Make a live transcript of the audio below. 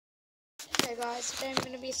Okay guys, today I'm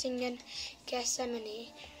going to be singing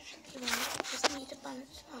Gethsemane. Just need to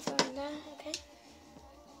bounce my phone there, okay?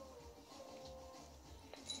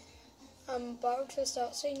 I'm about to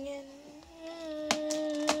start singing.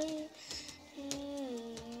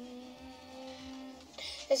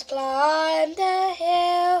 Let's climb the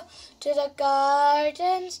hill to the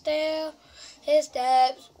garden still. His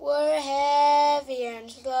steps were heavy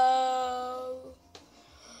and slow.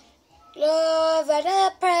 Love and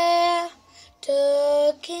a prayer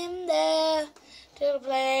took him there to the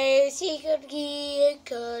place he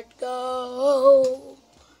could go.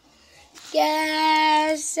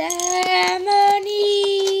 Gethsemane,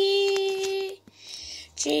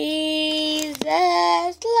 Jesus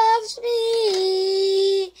loves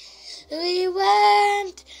me. We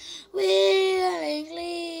went willingly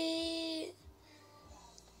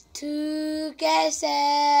to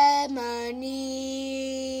Gethsemane.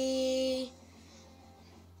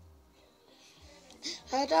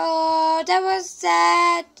 Although that was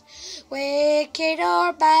sad, wicked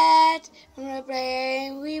or bad, from the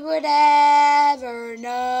brain we would ever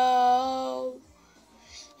know.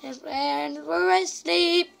 And when we were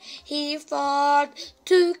asleep, he fought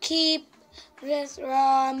to keep this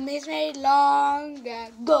promise made long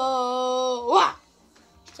ago.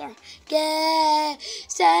 Sorry. Gethsemane,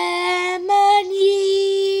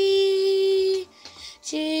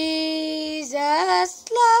 Jesus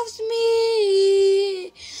loves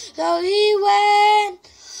me, so he went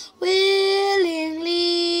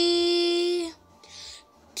willingly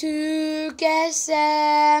to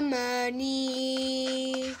Gethsemane.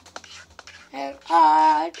 And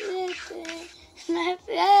all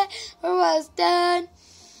was done,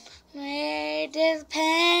 made his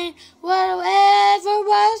pain whatever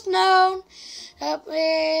was known. The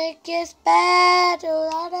biggest battle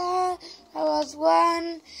that was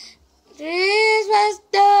won. This was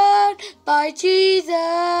done by Jesus.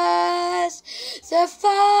 The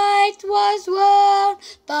fight was won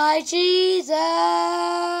by Jesus.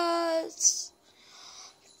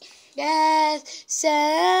 Gethsemane,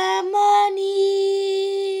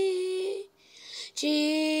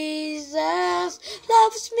 Jesus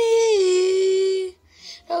loves me,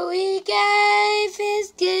 so he gave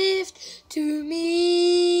his gift to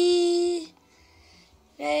me.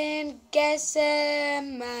 In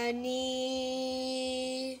Gethsemane,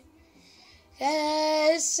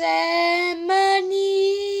 Gethsemane,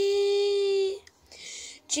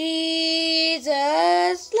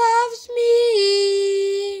 Jesus loves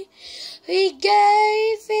me, he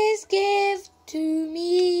gave his gift to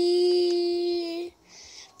me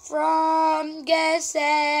from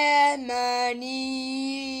Gethsemane.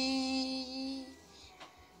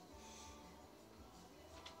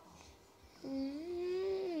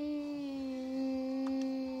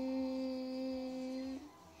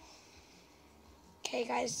 Okay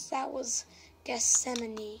guys, that was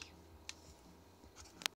Gethsemane.